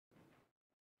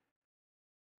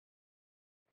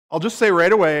I'll just say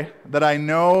right away that I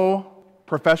know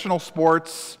professional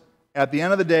sports, at the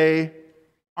end of the day,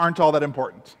 aren't all that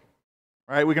important.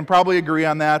 Right? We can probably agree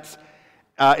on that.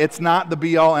 It's not the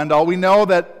be-all, end-all. We know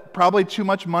that probably too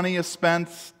much money is spent,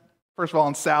 first of all,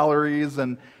 on salaries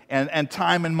and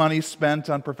time and money spent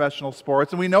on professional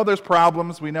sports. And we know there's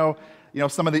problems. We know,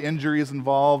 some of the injuries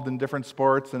involved in different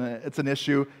sports, and it's an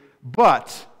issue.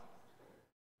 But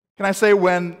can I say,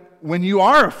 when you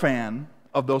are a fan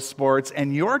of those sports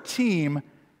and your team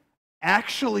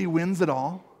actually wins it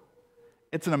all,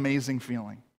 it's an amazing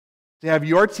feeling. To have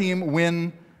your team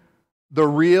win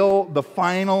the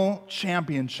final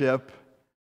championship,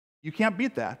 you can't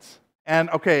beat that. And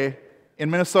okay, in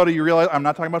Minnesota, you realize I'm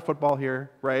not talking about football here,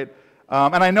 right?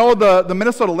 And I know the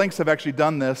Minnesota Lynx have actually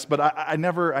done this, but I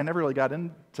never really got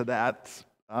into that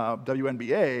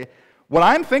WNBA. What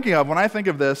I'm thinking of when I think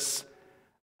of this,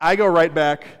 I go right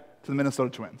back to the Minnesota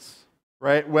Twins,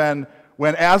 right? When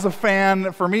as a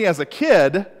fan, for me as a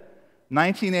kid,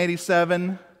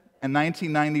 1987 and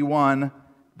 1991,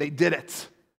 they did it,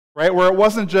 right? Where it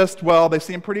wasn't just, well, they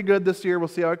seem pretty good this year, we'll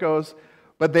see how it goes,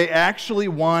 but they actually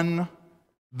won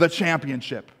the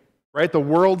championship, right? The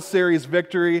World Series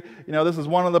victory. This is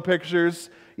one of the pictures.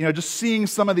 Just seeing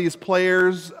some of these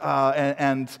players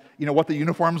and what the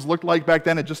uniforms looked like back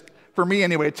then. It just, for me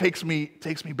anyway, it takes me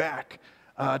back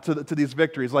to these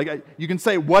victories. Like you can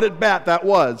say what at bat that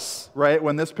was, right?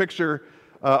 When this picture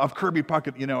of Kirby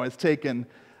Puckett, is taken,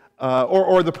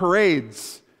 or the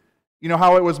parades.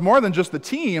 How it was more than just the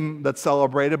team that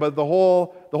celebrated, but the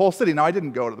whole city. Now I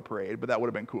didn't go to the parade, but that would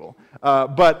have been cool.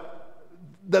 But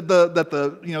that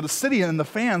the city and the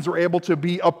fans were able to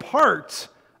be a part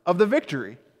of the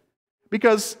victory,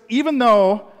 because even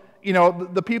though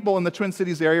the people in the Twin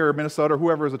Cities area or Minnesota or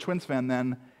whoever was a Twins fan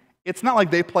then, it's not like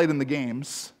they played in the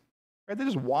games, right? They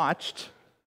just watched,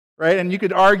 right? And you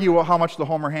could argue how much the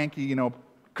Homer Hanky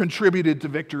contributed to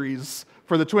victories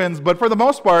for the Twins, but for the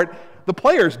most part, the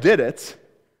players did it,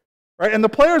 right? And the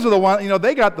players are the one,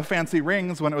 they got the fancy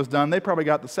rings when it was done. They probably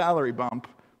got the salary bump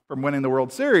from winning the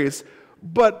World Series.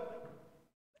 But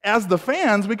as the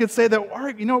fans, we could say that, all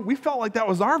right, we felt like that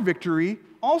was our victory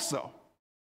also.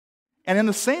 And in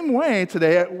the same way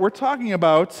today, we're talking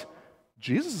about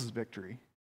Jesus' victory.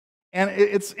 And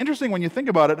it's interesting when you think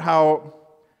about it, how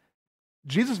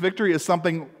Jesus' victory is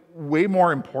something way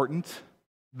more important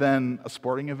than a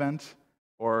sporting event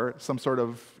or some sort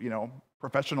of,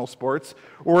 professional sports,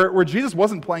 where Jesus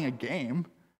wasn't playing a game,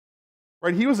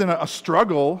 right? He was in a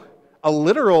struggle, a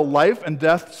literal life and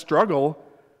death struggle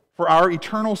for our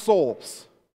eternal souls,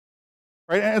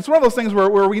 right? And it's one of those things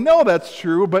where we know that's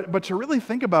true, but to really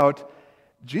think about,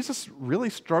 Jesus really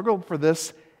struggled for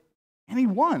this, and he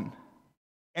won.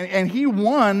 And he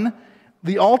won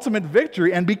the ultimate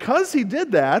victory, and because he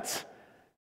did that,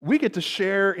 we get to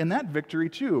share in that victory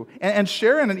too, and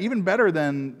share in it even better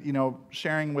than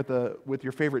sharing with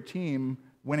your favorite team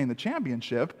winning the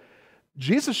championship.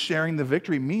 Jesus sharing the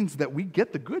victory means that we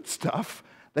get the good stuff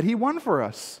that he won for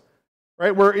us,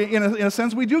 right? Where in a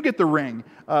sense we do get the ring,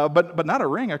 but not a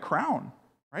ring, a crown,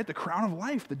 right? The crown of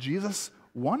life that Jesus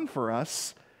won for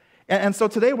us. And so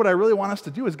today what I really want us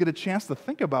to do is get a chance to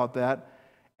think about that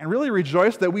and really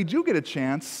rejoice that we do get a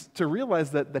chance to realize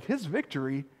that his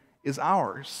victory is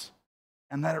ours,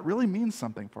 and that it really means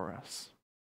something for us.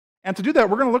 And to do that,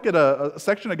 we're going to look at a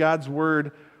section of God's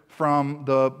Word from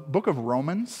the book of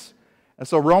Romans. And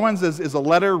so Romans is a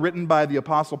letter written by the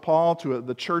Apostle Paul to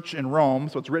the church in Rome,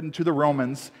 so it's written to the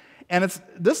Romans. And it's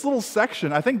this little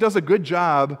section, I think, does a good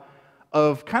job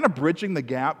of kind of bridging the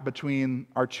gap between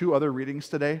our two other readings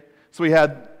today. So we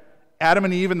had Adam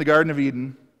and Eve in the Garden of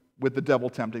Eden with the devil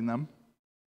tempting them,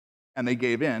 and they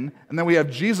gave in. And then we have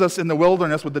Jesus in the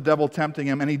wilderness with the devil tempting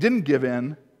him, and he didn't give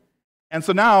in. And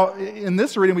so now, in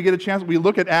this reading, we get a chance, we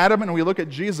look at Adam and we look at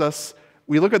Jesus,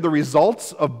 we look at the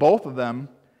results of both of them,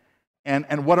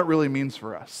 and what it really means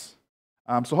for us.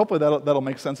 So hopefully that'll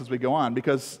make sense as we go on,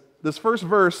 because this first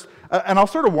verse, and I'll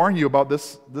sort of warn you about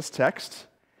this text,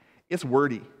 it's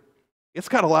wordy. It's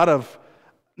got a lot of,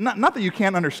 not that you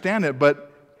can't understand it, but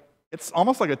it's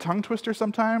almost like a tongue twister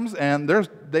sometimes, and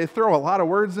they throw a lot of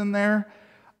words in there,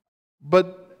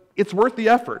 but it's worth the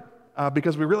effort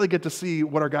because we really get to see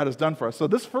what our God has done for us. So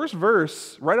this first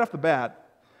verse, right off the bat,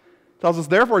 tells us,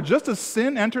 therefore, just as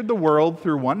sin entered the world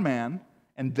through one man,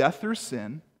 and death through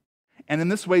sin, and in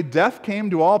this way death came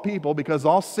to all people because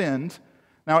all sinned.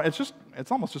 Now,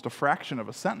 it's almost just a fraction of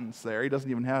a sentence there. He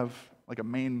doesn't even have like a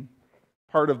main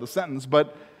part of the sentence,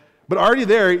 but already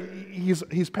there,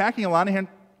 he's packing a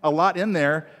lot in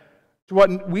there to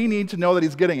what we need to know that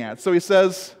he's getting at. So he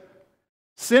says,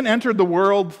 sin entered the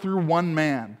world through one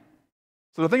man.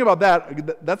 So to think about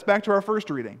that, that's back to our first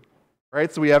reading,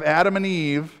 right? So we have Adam and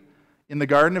Eve in the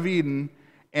Garden of Eden,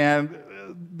 and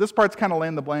this part's kind of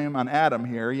laying the blame on Adam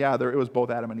here. Yeah, it was both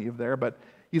Adam and Eve there, but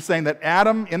he's saying that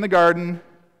Adam in the garden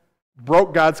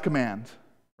broke God's command,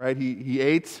 right? He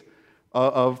ate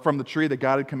from the tree that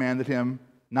God had commanded him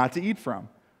not to eat from.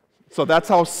 So that's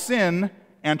how sin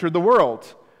entered the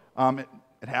world.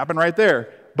 It happened right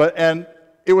there. And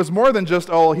it was more than just,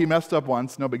 oh, he messed up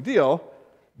once, no big deal.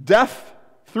 Death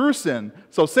through sin.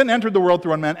 So sin entered the world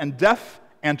through one man, and death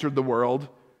entered the world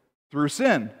through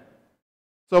sin.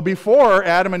 So before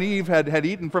Adam and Eve had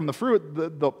eaten from the fruit,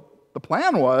 the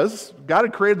plan was, God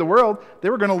had created the world, they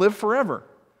were going to live forever.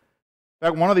 In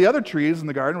fact, one of the other trees in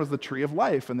the garden was the tree of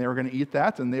life, and they were going to eat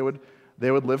that, and they would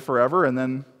live forever, and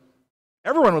then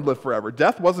everyone would live forever.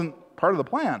 Death wasn't part of the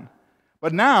plan.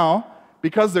 But now,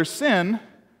 because there's sin,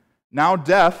 now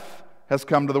death has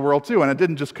come to the world too. And it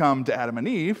didn't just come to Adam and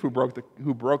Eve, who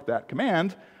broke that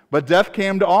command, but death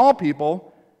came to all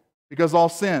people because all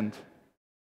sinned.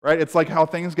 Right? It's like how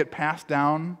things get passed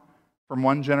down from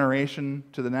one generation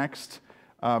to the next.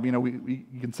 You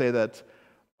can say that,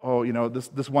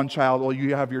 this one child,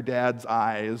 you have your dad's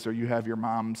eyes, or you have your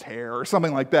mom's hair, or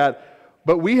something like that.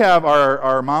 But we have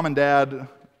our mom and dad,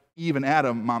 Eve and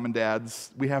Adam, mom and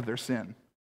dads, we have their sin.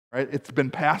 Right? It's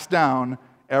been passed down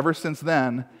ever since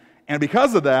then. And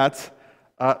because of that,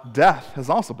 death has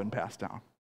also been passed down.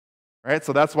 Right?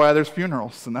 So that's why there's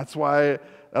funerals, and that's why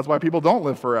people don't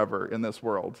live forever in this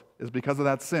world, is because of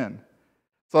that sin.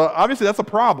 So obviously that's a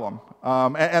problem.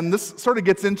 And this sort of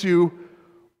gets into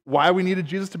why we needed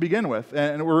Jesus to begin with.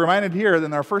 And we're reminded here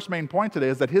that our first main point today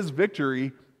is that his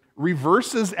victory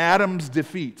reverses Adam's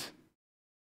defeat.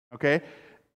 Okay?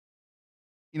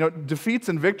 Defeats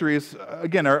and victories,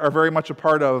 again, are very much a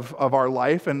part of our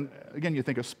life. And again, you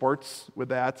think of sports with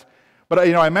that. But,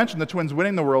 I mentioned the Twins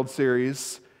winning the World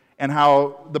Series and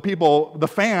how the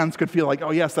fans could feel like,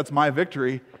 oh, yes, that's my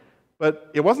victory. But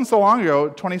it wasn't so long ago,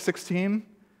 2016,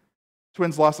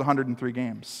 Twins lost 103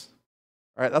 games.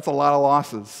 All right, that's a lot of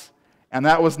losses. And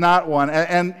that was not one.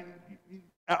 And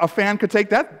a fan could take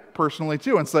that personally,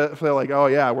 too, and feel like, oh,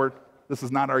 yeah, this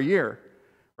is not our year.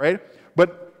 Right?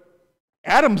 But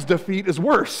Adam's defeat is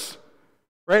worse,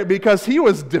 right? Because he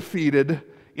was defeated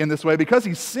in this way. Because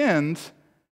he sinned,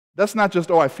 that's not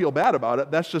just, oh, I feel bad about it.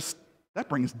 That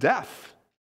brings death,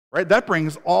 right? That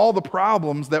brings all the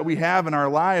problems that we have in our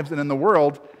lives and in the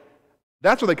world.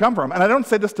 That's where they come from. And I don't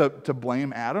say this to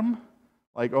blame Adam,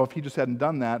 like, oh, if he just hadn't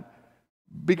done that,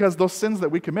 because those sins that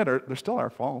we commit, they're still our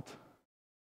fault.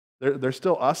 They're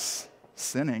still us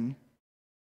sinning.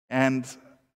 And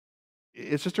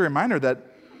it's just a reminder that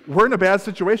we're in a bad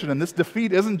situation, and this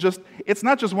defeat it's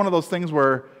not just one of those things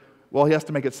where, well, he has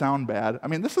to make it sound bad. I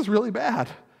mean, this is really bad.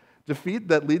 Defeat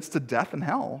that leads to death and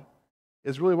hell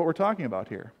is really what we're talking about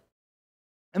here.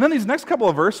 And then these next couple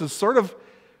of verses sort of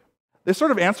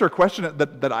answer a question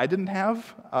that I didn't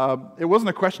have. It wasn't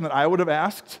a question that I would have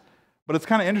asked, but it's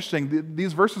kind of interesting.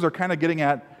 These verses are kind of getting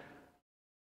at,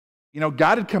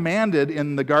 God had commanded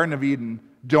in the Garden of Eden,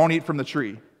 don't eat from the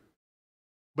tree.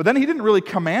 But then he didn't really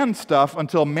command stuff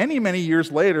until many, many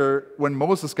years later when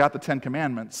Moses got the Ten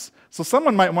Commandments. So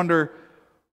someone might wonder,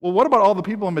 well, what about all the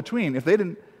people in between? If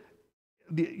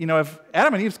if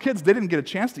Adam and Eve's kids, they didn't get a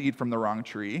chance to eat from the wrong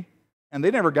tree, and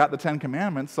they never got the Ten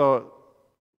Commandments, so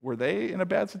were they in a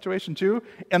bad situation too?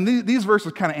 And these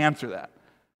verses kind of answer that.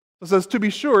 It says, to be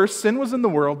sure, sin was in the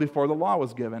world before the law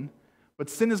was given, but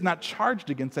sin is not charged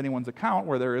against anyone's account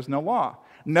where there is no law.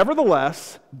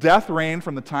 Nevertheless, death reigned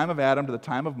from the time of Adam to the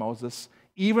time of Moses,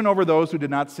 even over those who did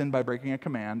not sin by breaking a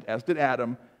command, as did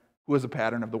Adam, who is a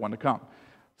pattern of the one to come.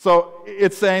 So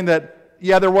it's saying that,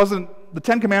 the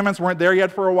Ten Commandments weren't there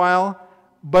yet for a while,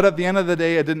 but at the end of the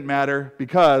day, it didn't matter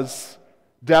because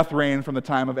death reigned from the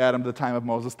time of Adam to the time of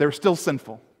Moses. They were still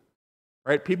sinful,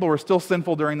 right? People were still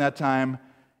sinful during that time,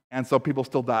 and so people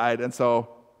still died, and so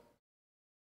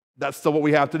that's still what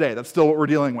we have today. That's still what we're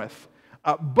dealing with.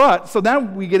 So now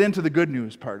we get into the good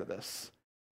news part of this.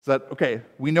 So that, okay,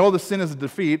 we know the sin is a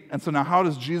defeat, and so now how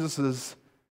does Jesus'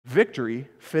 victory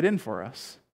fit in for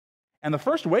us? And the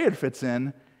first way it fits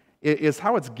in is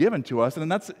how it's given to us,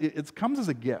 and it comes as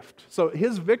a gift. So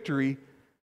his victory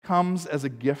comes as a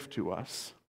gift to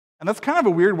us. And that's kind of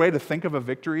a weird way to think of a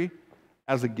victory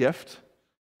as a gift.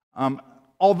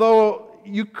 Although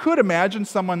you could imagine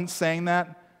someone saying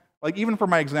that, like even for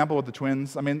my example with the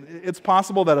Twins, I mean, it's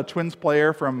possible that a Twins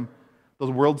player from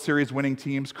those World Series winning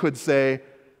teams could say,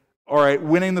 all right,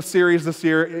 winning the series this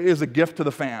year is a gift to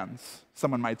the fans,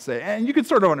 someone might say. And you could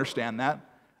sort of understand that.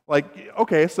 Like,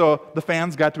 okay, so the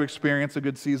fans got to experience a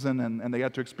good season and they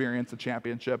got to experience a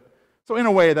championship. So in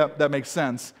a way, that makes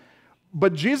sense.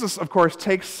 But Jesus, of course,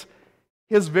 takes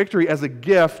his victory as a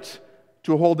gift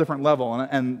to a whole different level.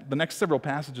 And the next several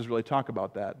passages really talk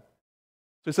about that.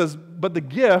 So he says, but the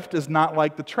gift is not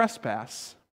like the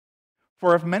trespass.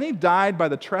 For if many died by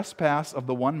the trespass of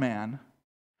the one man,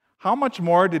 how much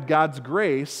more did God's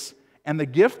grace and the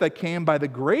gift that came by the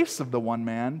grace of the one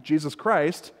man, Jesus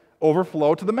Christ,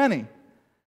 overflow to the many?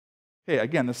 Okay,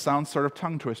 again, this sounds sort of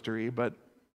tongue-twistery, but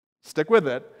stick with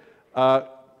it.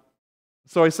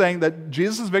 So he's saying that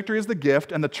Jesus' victory is the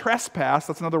gift, and the trespass,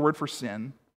 that's another word for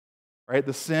sin, right?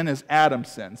 The sin is Adam's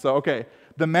sin. So, okay,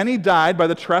 the many died by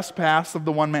the trespass of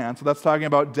the one man. So that's talking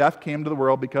about death came to the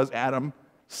world because Adam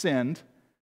sinned.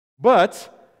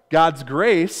 But God's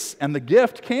grace and the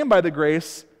gift came by the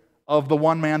grace of the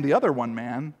one man, the other one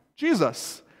man,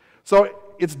 Jesus. So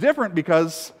it's different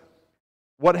because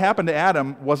what happened to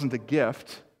Adam wasn't a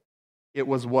gift. It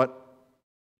was what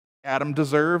Adam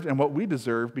deserved and what we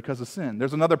deserve because of sin.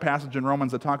 There's another passage in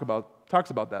Romans that talks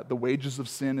about that. The wages of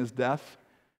sin is death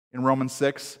in Romans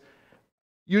 6.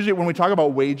 Usually when we talk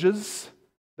about wages,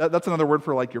 that's another word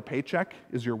for like your paycheck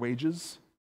is your wages.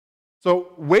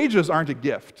 So wages aren't a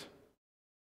gift,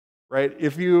 right?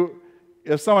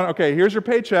 If someone, okay, here's your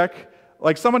paycheck,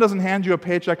 like someone doesn't hand you a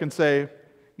paycheck and say,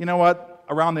 you know what,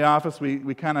 around the office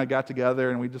we kind of got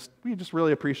together and we just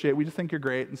really appreciate, we just think you're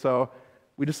great, and so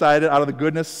we decided out of the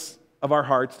goodness of our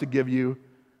hearts to give you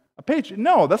a paycheck.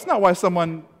 No, that's not why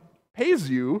someone pays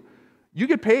you. You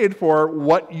get paid for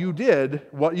what you did,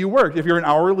 what you worked. If you're an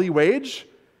hourly wage,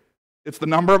 it's the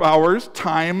number of hours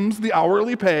times the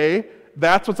hourly pay.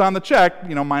 That's what's on the check,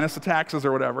 minus the taxes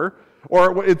or whatever.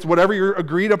 Or it's whatever your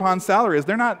agreed upon salary is.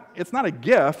 It's not a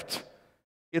gift.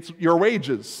 It's your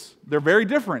wages. They're very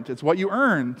different. It's what you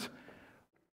earned.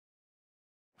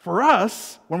 For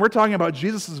us, when we're talking about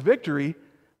Jesus' victory,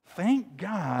 thank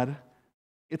God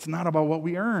it's not about what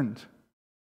we earned.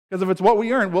 Because if it's what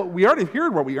we earned, well, we already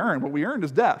heard what we earned. What we earned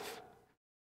is death.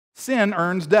 Sin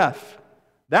earns death.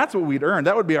 That's what we'd earn.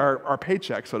 That would be our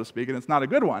paycheck, so to speak, and it's not a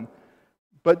good one.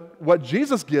 But what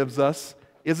Jesus gives us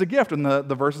is a gift, and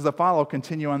the verses that follow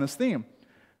continue on this theme.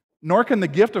 Nor can the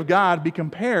gift of God be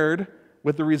compared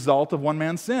with the result of one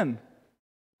man's sin.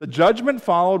 The judgment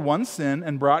followed one sin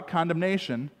and brought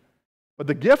condemnation, but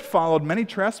the gift followed many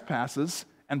trespasses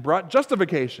and brought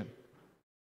justification.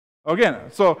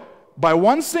 Again, so by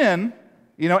one sin,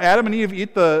 Adam and Eve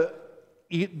eat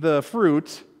the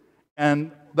fruit,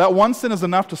 and that one sin is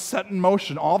enough to set in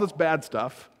motion all this bad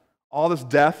stuff, all this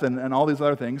death and all these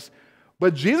other things.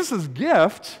 But Jesus'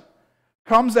 gift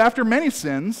comes after many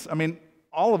sins. I mean,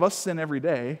 all of us sin every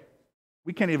day.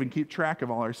 We can't even keep track of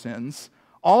all our sins.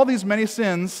 All these many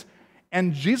sins,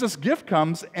 and Jesus' gift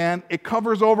comes, and it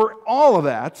covers over all of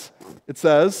that, it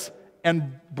says,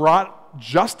 and brought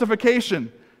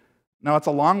justification. Now, it's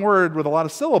a long word with a lot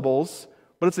of syllables,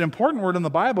 but it's an important word in the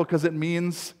Bible because it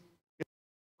means it's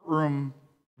a courtroom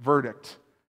verdict.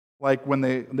 Like when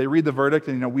they read the verdict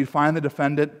and, we find the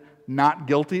defendant not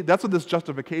guilty. That's what this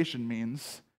justification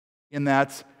means, in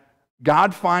that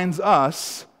God finds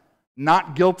us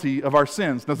not guilty of our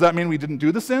sins. Does that mean we didn't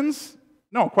do the sins?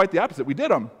 No, quite the opposite. We did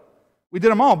them. We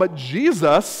did them all. But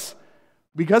Jesus,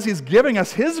 because he's giving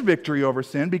us his victory over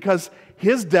sin, because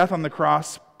his death on the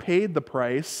cross paid the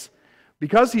price,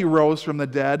 because he rose from the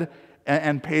dead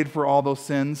and paid for all those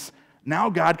sins, now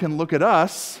God can look at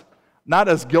us, not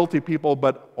as guilty people,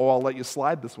 but, I'll let you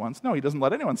slide this once. No, he doesn't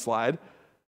let anyone slide.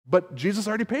 But Jesus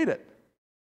already paid it.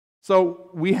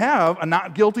 So we have a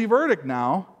not guilty verdict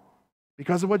now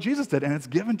because of what Jesus did, and it's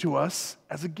given to us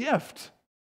as a gift.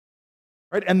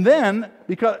 Right? And then,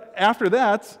 because after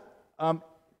that,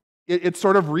 it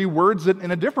sort of rewords it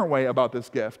in a different way about this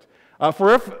gift.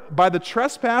 For if by the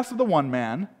trespass of the one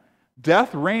man,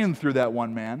 death reigned through that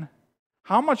one man,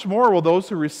 how much more will those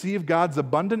who receive God's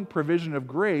abundant provision of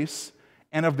grace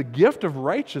and of the gift of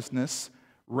righteousness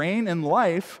reign in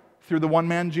life through the one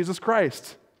man, Jesus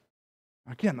Christ?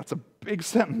 Again, that's a big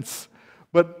sentence,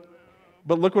 but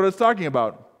look what it's talking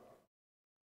about.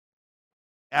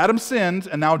 Adam sinned,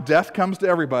 and now death comes to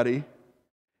everybody.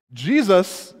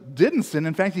 Jesus didn't sin.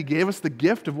 In fact, he gave us the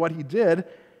gift of what he did,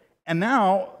 and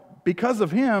now, because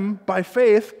of him, by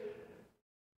faith,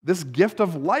 this gift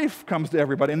of life comes to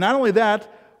everybody. And not only that,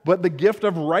 but the gift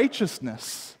of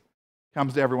righteousness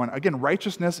comes to everyone. Again,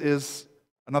 righteousness is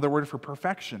another word for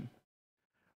perfection.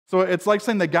 So it's like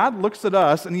saying that God looks at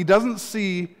us and he doesn't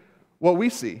see what we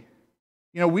see.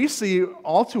 We see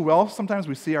all too well, sometimes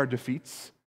we see our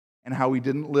defeats and how we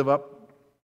didn't live up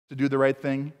to do the right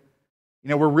thing.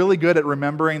 We're really good at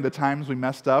remembering the times we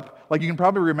messed up. Like you can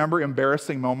probably remember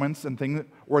embarrassing moments and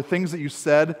things that you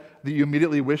said that you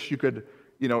immediately wish you could,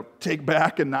 take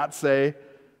back and not say.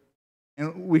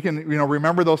 And we can,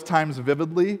 remember those times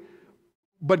vividly.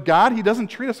 But God, He doesn't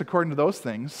treat us according to those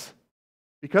things.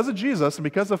 Because of Jesus and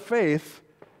because of faith,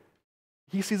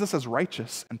 He sees us as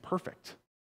righteous and perfect.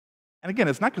 And again,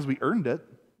 it's not because we earned it.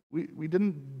 We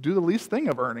didn't do the least thing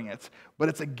of earning it. But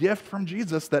it's a gift from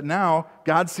Jesus that now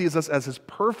God sees us as His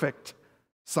perfect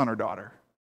son or daughter.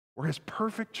 We're His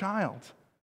perfect child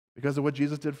because of what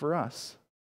Jesus did for us.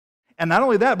 And not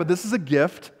only that, but this is a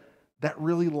gift that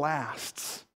really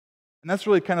lasts. And that's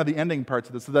really kind of the ending parts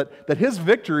of this, so that His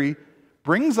victory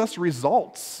brings us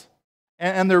results.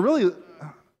 And they're really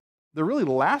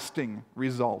lasting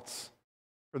results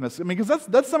from this. I mean, because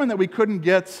that's something that we couldn't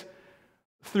get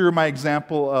through my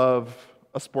example of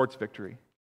a sports victory.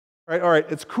 Right? All right,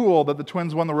 it's cool that the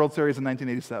Twins won the World Series in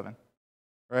 1987.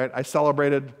 Right? I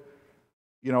celebrated,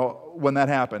 when that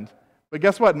happened. But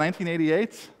guess what? In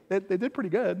 1988, they did pretty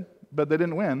good, but they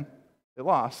didn't win. They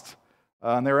lost,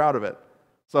 and they were out of it.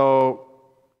 So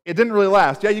it didn't really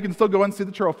last. Yeah, you can still go and see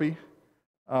the trophy,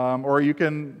 or you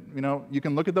can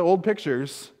look at the old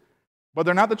pictures, but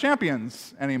they're not the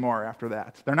champions anymore after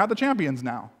that. They're not the champions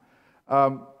now.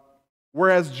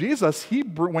 Whereas Jesus,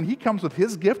 when He comes with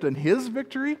His gift and His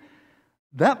victory,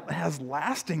 that has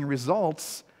lasting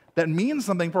results that mean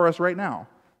something for us right now.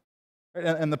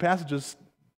 And the passages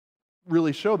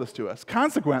really show this to us.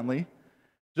 Consequently,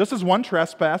 just as one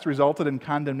trespass resulted in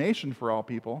condemnation for all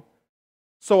people,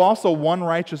 so also one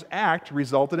righteous act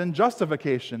resulted in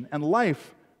justification and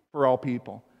life for all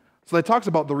people. So it talks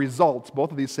about the results.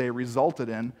 Both of these say resulted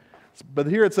in. But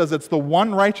here it says it's the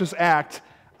one righteous act.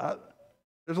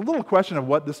 There's a little question of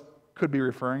what this could be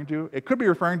referring to. It could be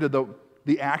referring to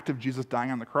the act of Jesus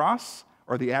dying on the cross,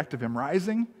 or the act of Him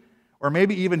rising, or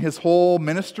maybe even His whole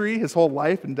ministry, His whole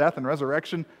life and death and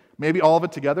resurrection. Maybe all of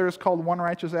it together is called one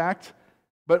righteous act.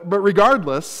 But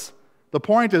regardless, the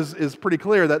point is pretty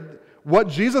clear that what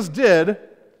Jesus did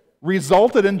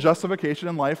resulted in justification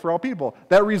and life for all people.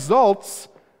 That results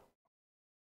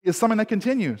is something that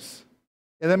continues.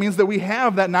 And that means that we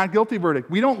have that not guilty verdict.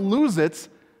 We don't lose it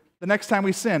the next time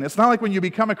we sin. It's not like when you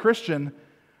become a Christian,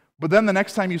 but then the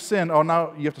next time you sin,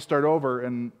 now you have to start over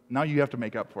and now you have to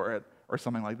make up for it or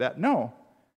something like that. No.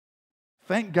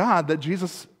 Thank God that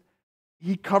Jesus,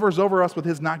 He covers over us with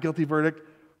His not guilty verdict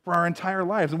for our entire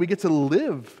lives, and we get to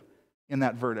live in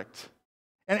that verdict.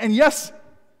 And yes,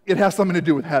 it has something to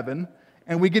do with heaven,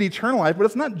 and we get eternal life, but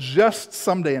it's not just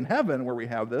someday in heaven where we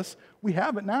have this. We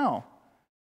have it now.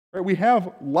 Right? We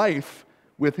have life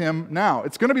with Him now.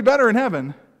 It's going to be better in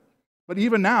heaven, but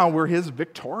even now, we're His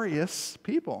victorious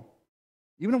people,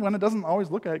 even when it doesn't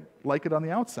always look like it on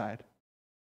the outside.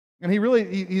 And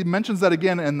he mentions that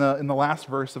again in the last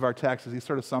verse of our text as he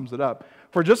sort of sums it up.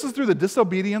 For just as through the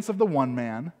disobedience of the one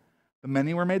man, the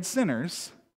many were made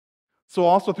sinners, so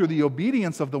also through the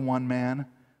obedience of the one man,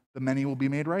 the many will be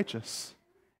made righteous.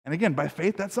 And again, by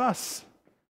faith, that's us.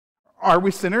 Are we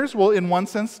sinners? Well, in one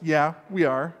sense, yeah, we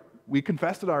are. We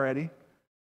confessed it already.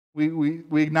 We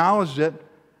acknowledged it.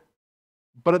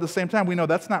 But at the same time, we know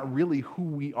that's not really who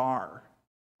we are.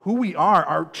 Who we are,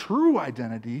 our true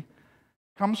identity,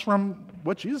 comes from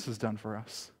what Jesus has done for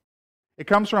us. It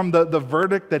comes from the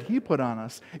verdict that He put on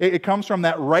us. It comes from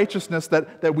that righteousness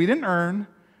that we didn't earn,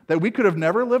 that we could have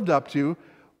never lived up to,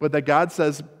 but that God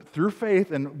says, through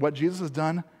faith and what Jesus has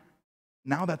done,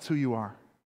 now that's who you are.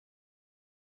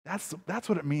 That's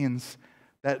what it means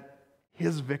that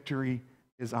His victory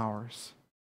is ours.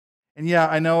 And yeah,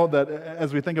 I know that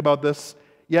as we think about this,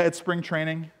 yeah, it's spring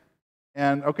training,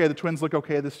 and okay, the Twins look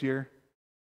okay this year.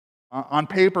 On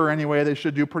paper, anyway, they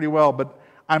should do pretty well, but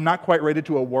I'm not quite ready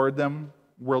to award them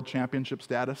world championship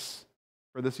status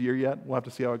for this year yet. We'll have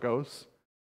to see how it goes.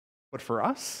 But for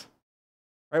us,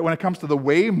 right, when it comes to the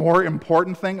way more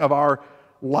important thing of our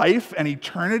life and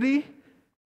eternity,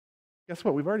 guess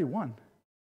what? We've already won.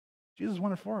 Jesus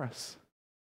won it for us.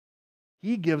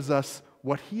 He gives us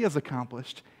what He has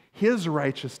accomplished, His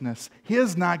righteousness,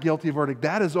 His not guilty verdict.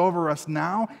 That is over us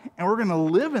now, and we're going to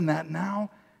live in that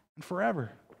now and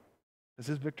forever, because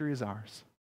His victory is ours.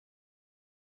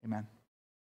 Amen.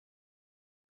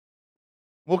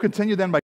 We'll continue then by